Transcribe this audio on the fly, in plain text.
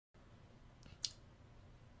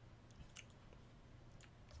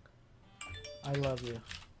I love you.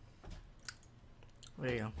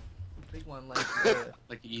 There you go. Big one like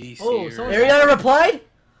like EDC. Oh, or... Ariana replied?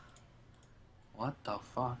 What the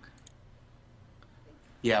fuck?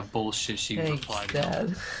 Yeah, bullshit. She Thanks, replied.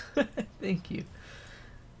 Dad. Thank you.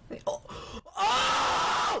 Oh!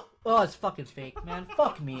 Oh! Oh, it's fucking fake, man.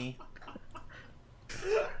 Fuck me.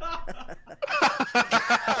 Look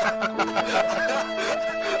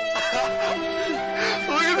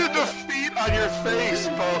at the defeat on your face,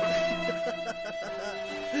 Bo.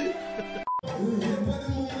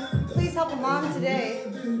 Please help a mom today.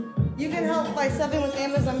 You can help by subbing with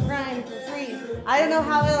Amazon Prime for free. I don't know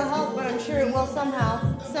how it'll help, but I'm sure it will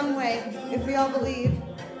somehow, some way, if we all believe.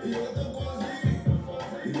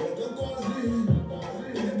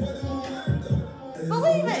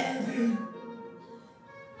 Believe it!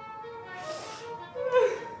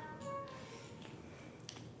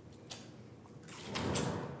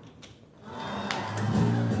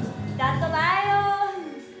 That's a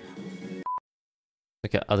lion!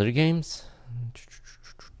 Look at other games.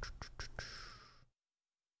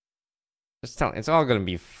 Just tell it's all gonna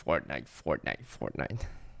be Fortnite.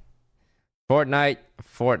 I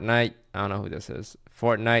don't know who this is.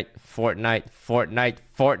 Fortnite.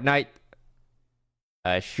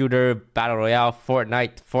 Shooter battle royale.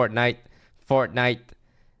 Fortnite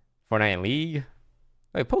and League.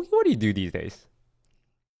 Wait, Pokey, what do you do these days?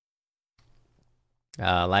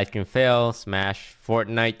 Live stream fail. Smash.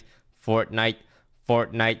 Fortnite. These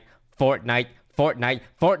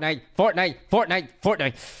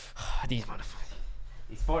motherfuckers.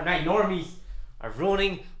 These Fortnite normies are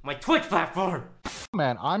ruining my Twitch platform.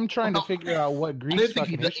 Man, I'm trying to figure out what Greek's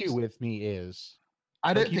fucking issue with me is.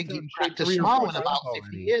 I don't think you've cracked a smile in about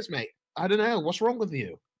 50 years, mate. I don't know. What's wrong with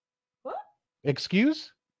you? What?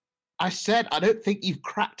 Excuse? I said I don't think you've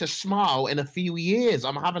cracked a smile in a few years.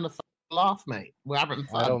 I'm having a laugh, mate. We're having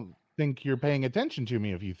fun. I don't think you're paying attention to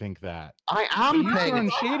me if you think that. I am paying attention. attention.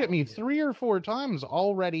 You've thrown shade at me 3 or 4 times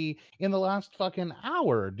already in the last fucking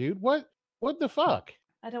hour, dude. What the fuck?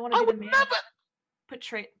 I don't want to be the main. Put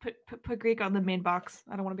Greek on the main box.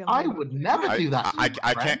 I don't want to be on the main would never do that. I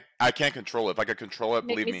can't control it. If I could control it,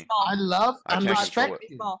 believe me. I love and respect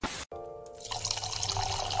it. you.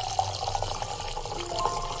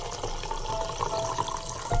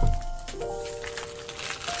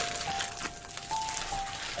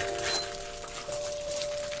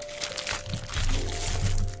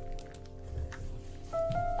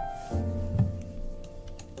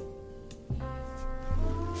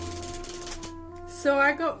 So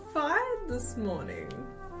I got fired this morning.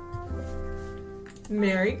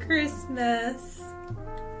 Merry Christmas.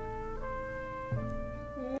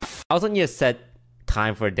 I was on your set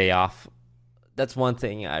time for a day off. That's one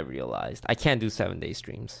thing I realized. I can't do 7-day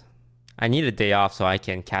streams. I need a day off so I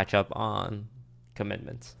can catch up on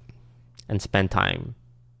commitments and spend time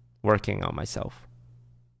working on myself.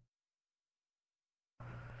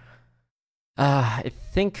 I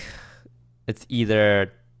think it's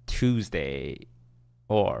either Tuesday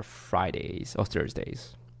or Fridays or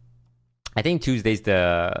Thursdays. I think Tuesday's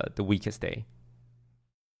the weakest day.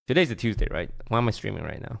 Today's the Tuesday, right? Why am I streaming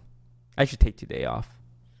right now? I should take today off.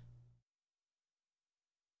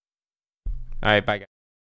 Alright, bye guys.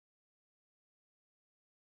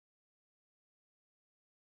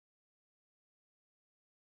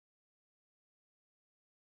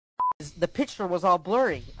 The picture was all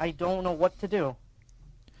blurry. I don't know what to do.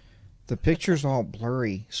 The picture's all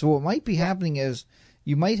blurry. So what might be happening is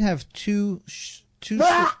you might have too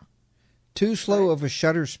slow of a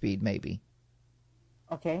shutter speed, maybe.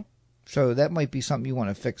 Okay. So that might be something you want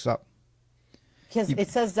to fix up. Because it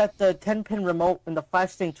says that the 10-pin remote and the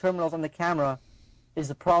 5-string terminals on the camera is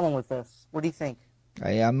the problem with this. What do you think?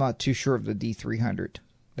 I'm not too sure of the D300.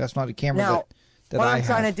 That's not a camera now, that what I I'm have.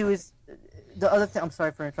 trying to do is the other thing. I'm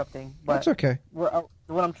sorry for interrupting, but that's okay. What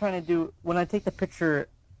I'm trying to do when I take the picture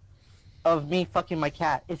of me fucking my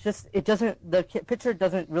cat, it's just the picture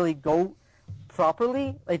doesn't really go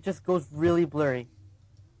properly. It just goes really blurry.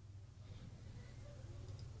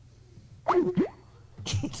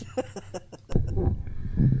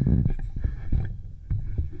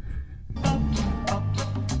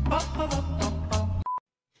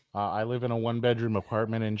 I live in a 1-bedroom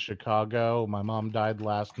apartment in Chicago. My mom died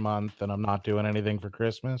last month, and I'm not doing anything for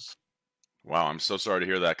Christmas. Wow, I'm so sorry to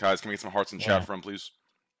hear that. Guys, can we get some hearts in chat from, please?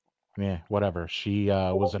 Yeah, whatever. She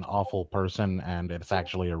was an awful person, and it's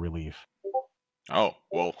actually a relief. Oh,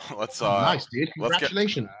 well, let's nice, dude.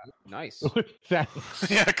 Congratulations. Nice. Thanks.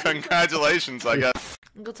 Yeah, congratulations, I guess.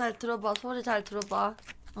 이거 잘 들어봐. 소리 잘 들어봐.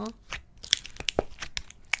 어?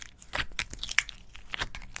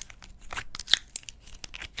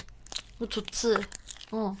 이거 좋지?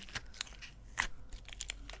 어.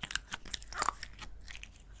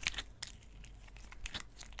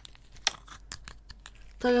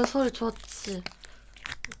 되게 소리 좋았지.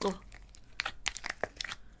 또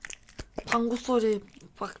방구 소리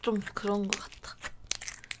막 좀 그런 거 같아.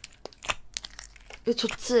 이거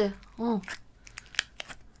좋지? 어.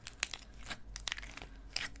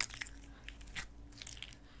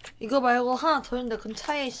 이거 말고 하나 더 있는데 그건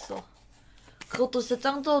차에 있어. 그것도 진짜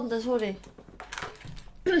짱 좋은데 소리.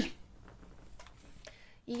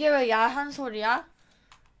 이게 왜 야한 소리야?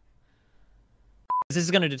 This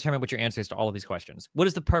is going to determine what your answers to all of these questions. What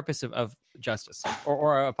is the purpose of justice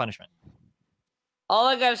or a punishment? All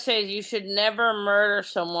I gotta say is you should never murder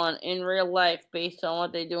someone in real life based on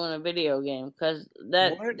what they do in a video game, because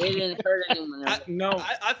they didn't hurt anyone. I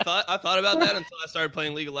thought about that until I started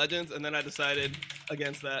playing League of Legends, and then I decided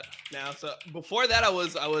against that now. So before that, I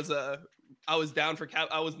was down for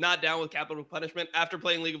I was not down with capital punishment. After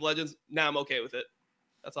playing League of Legends, now I'm okay with it.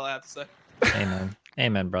 That's all I have to say. Amen.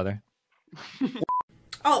 Amen, brother.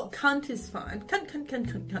 Oh, cunt is fine. Cunt, cunt, cunt,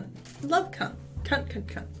 cunt, cunt. Love cunt. Cunt, cunt,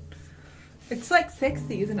 cunt. It's like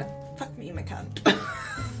sexy, isn't it? Fuck me, my cunt.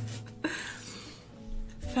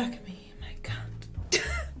 Fuck me, my cunt.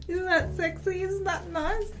 Isn't that sexy? Isn't that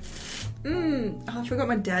nice? Oh, I forgot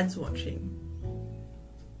my dad's watching.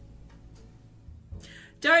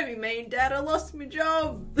 Don't be mean, Dad. I lost my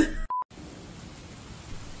job.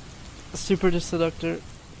 Super Seductor.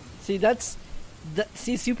 See,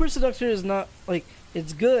 see, Super Seductor is not like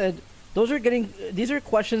it's good. These are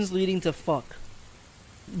questions leading to fuck.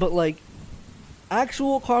 But like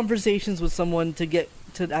actual conversations with someone to get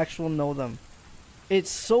to actual know them.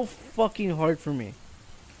 It's so fucking hard for me.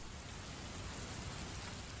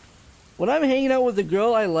 When I'm hanging out with a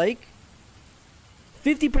girl I like,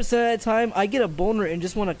 50% of the time I get a boner and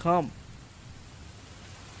just want to come.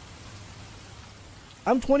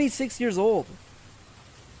 I'm 26 years old.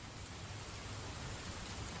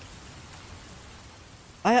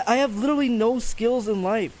 I have literally no skills in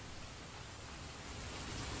life.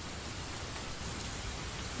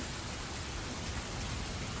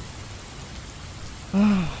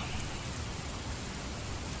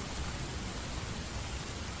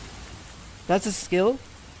 That's a skill?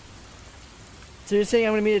 So you're saying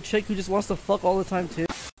I'm gonna meet a chick who just wants to fuck all the time too?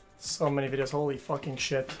 So many videos, holy fucking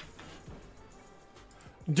shit.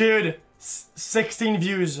 Dude, 16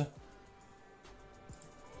 views.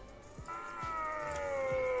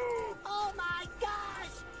 Oh my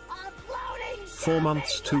gosh! Uploading 4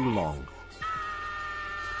 months too long.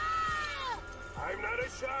 I'm not a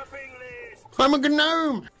shopping list! I'm a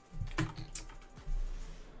gnome!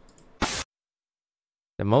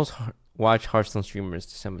 The most watched Hearthstone streamers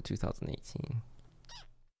December 2018.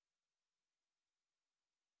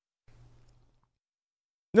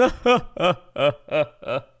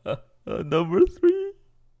 Number 3.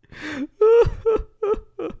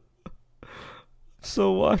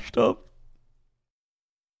 So washed up.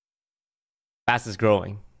 Fastest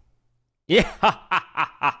growing. Yeah.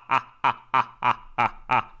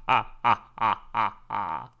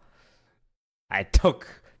 I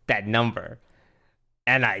took that number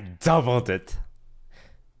and I doubled it.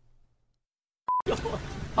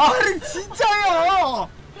 아니 진짜요.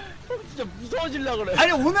 진짜 무서워지려고 그래.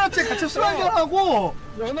 아니 오늘 갑자기 같이 술 한잔하고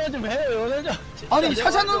연애 좀 해요. 연애 좀. 아니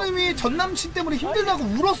샤샤 누님이 전 남친 때문에 힘들다고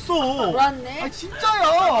울었어. 울었네. 아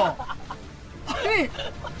진짜야. 아니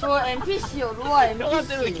저 NPC요. 로아 NPC.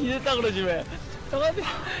 형한테 왜 기댔다 그러지 왜?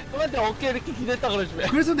 형한테 어깨 이렇게 기댔다 그러지 왜?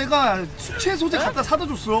 그래서 내가 숙취 소재 갖다 사다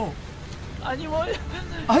줬어. 아니 뭐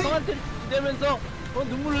형한테 기대면서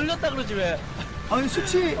눈물 흘렸다 그러지 왜? 아니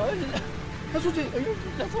숙취 해소제. 이거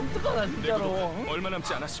진짜 섬뜩하다 진짜로. 얼마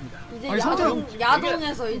남지 않았습니다. 이제 아니,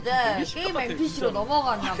 야동에서 이제 게임 NPC로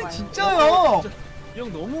넘어갔나봐요. 진짜요. 이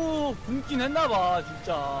형 너무 굶긴 했나봐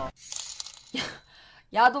진짜.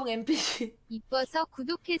 야동 NPC. 이뻐서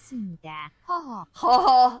구독했습니다. 허허.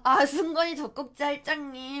 허허. 아 승건이 적극자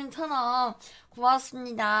할장님 1000원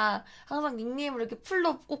고맙습니다. 항상 닉네임을 이렇게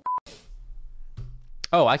풀로 꼭.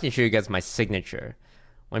 Oh, I can show you guys my signature.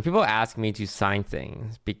 When people ask me to sign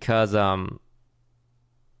things, because I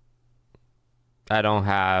don't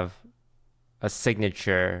have a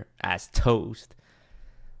signature as Toast,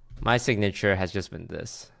 my signature has just been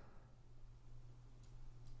this.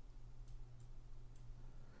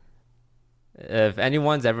 If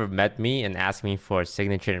anyone's ever met me and asked me for a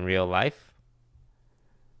signature in real life,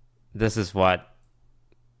 this is what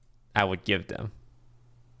I would give them.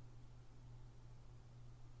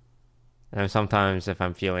 And sometimes if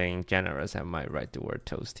I'm feeling generous, I might write the word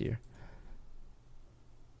toast here.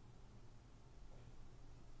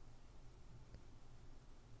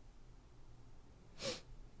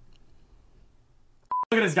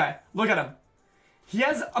 Look at this guy. Look at him. He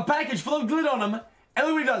has a package full of glitter on him, and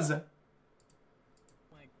look what he does.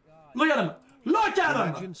 Look at him! Look at him!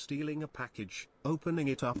 Imagine stealing a package, opening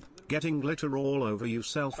it up, getting glitter all over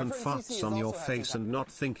yourself and farts on your face and not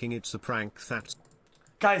thinking it's a prank. That's...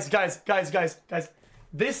 Guys.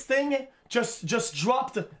 This thing just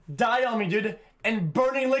dropped dye on me, dude, and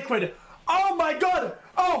burning liquid. Oh my god!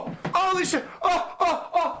 Oh, holy shit!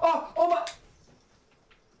 Oh my...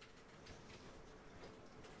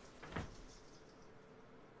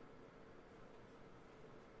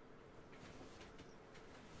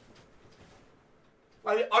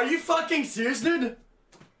 Are you fucking serious, dude?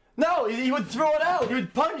 No, he would throw it out. He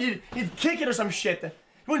would punch. He'd kick it or some shit. He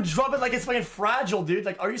wouldn't drop it like it's fucking fragile, dude.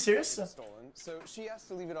 Like, are you serious? Stolen, so she has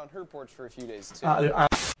to leave it on her porch for a few days too. I'm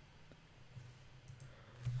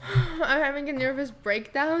having a nervous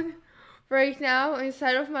breakdown right now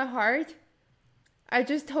inside of my heart. I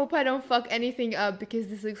just hope I don't fuck anything up because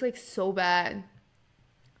this looks like so bad.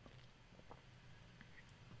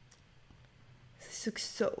 This looks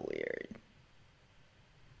so weird.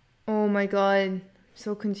 Oh my god, I'm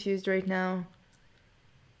so confused right now.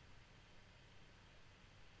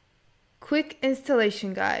 Quick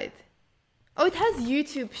installation guide. Oh, it has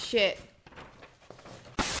YouTube shit.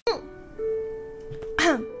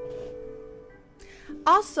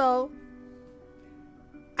 Also,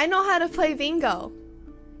 I know how to play bingo.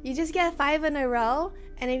 You just get 5 in a row,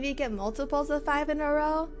 and if you get multiples of 5 in a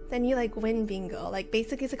row, then you like win bingo. Like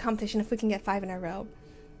basically it's a competition if we can get 5 in a row.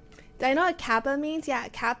 Do I know what kappa means? Yeah,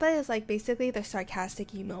 kappa is like basically the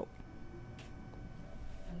sarcastic emote.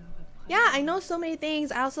 Yeah, I know so many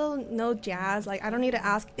things. I also know jazz. Like I don't need to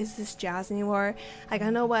ask, is this jazz anymore? Like I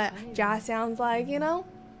know what jazz sounds like, you know?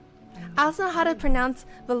 I also know how to pronounce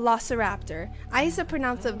velociraptor. I used to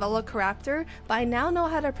pronounce it velociraptor, but I now know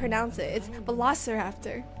how to pronounce it. It's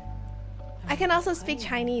velociraptor. I can also speak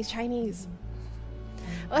Chinese.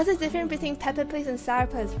 What's the difference between pepelauugh and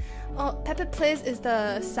sourpuss? Well, pepelauugh is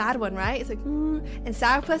the sad one, right? It's like, and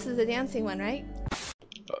sourpuss is the dancing one, right?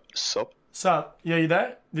 Sup? Sup? Yeah, you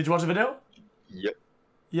there? Did you watch the video? Yep.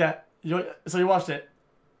 Yeah. So you watched it?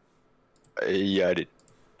 Yeah, I did.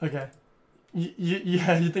 Okay.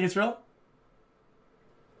 Yeah, you think it's real?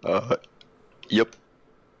 Yep.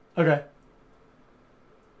 Okay.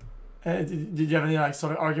 Did you have any like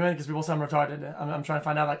sort of argument? Because people say I'm retarded. I'm trying to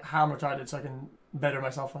find out like how I'm retarded so I can better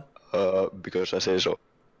myself. Because I say so.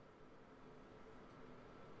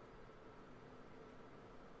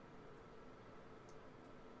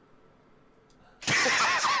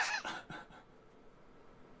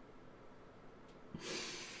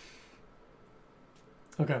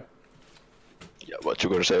 Okay. Yeah, what you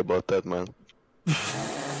gonna say about that, man?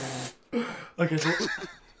 Okay,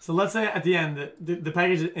 so let's say at the end the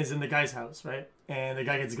package is in the guy's house, right? And the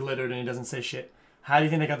guy gets glittered and he doesn't say shit. How do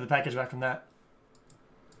you think they got the package back from that?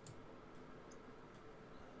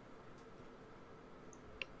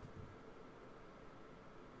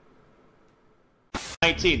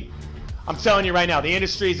 I'm telling you right now, the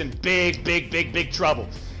industry's in big trouble.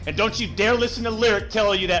 And don't you dare listen to Lyric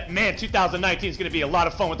tell you that, man, 2019 is going to be a lot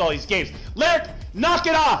of fun with all these games. Lyric, knock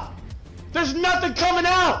it off! There's nothing coming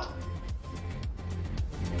out!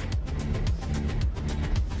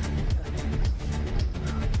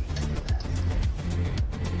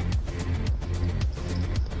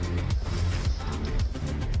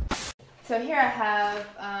 So here I have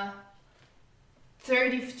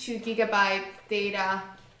 32 gigabyte data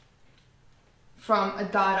from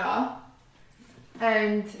Adara,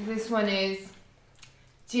 and this one is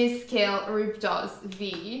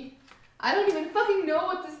disguisedtoast. I don't even fucking know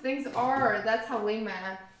what these things are. That's how lame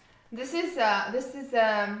I am. This is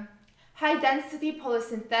high density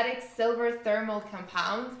polysynthetic silver thermal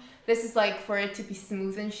compound. This is like for it to be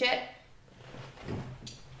smooth and shit.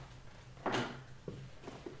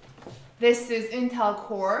 This is Intel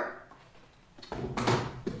Core.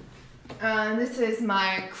 This is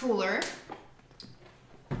my cooler.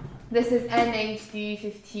 This is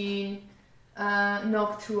NHD15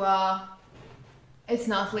 Noctua. It's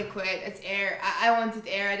not liquid, it's air. I wanted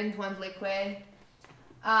air, I didn't want liquid.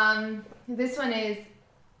 This one is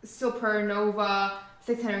Supernova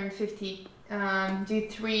 650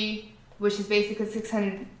 G3, which is basically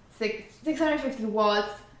 650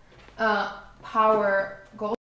 watts power gold.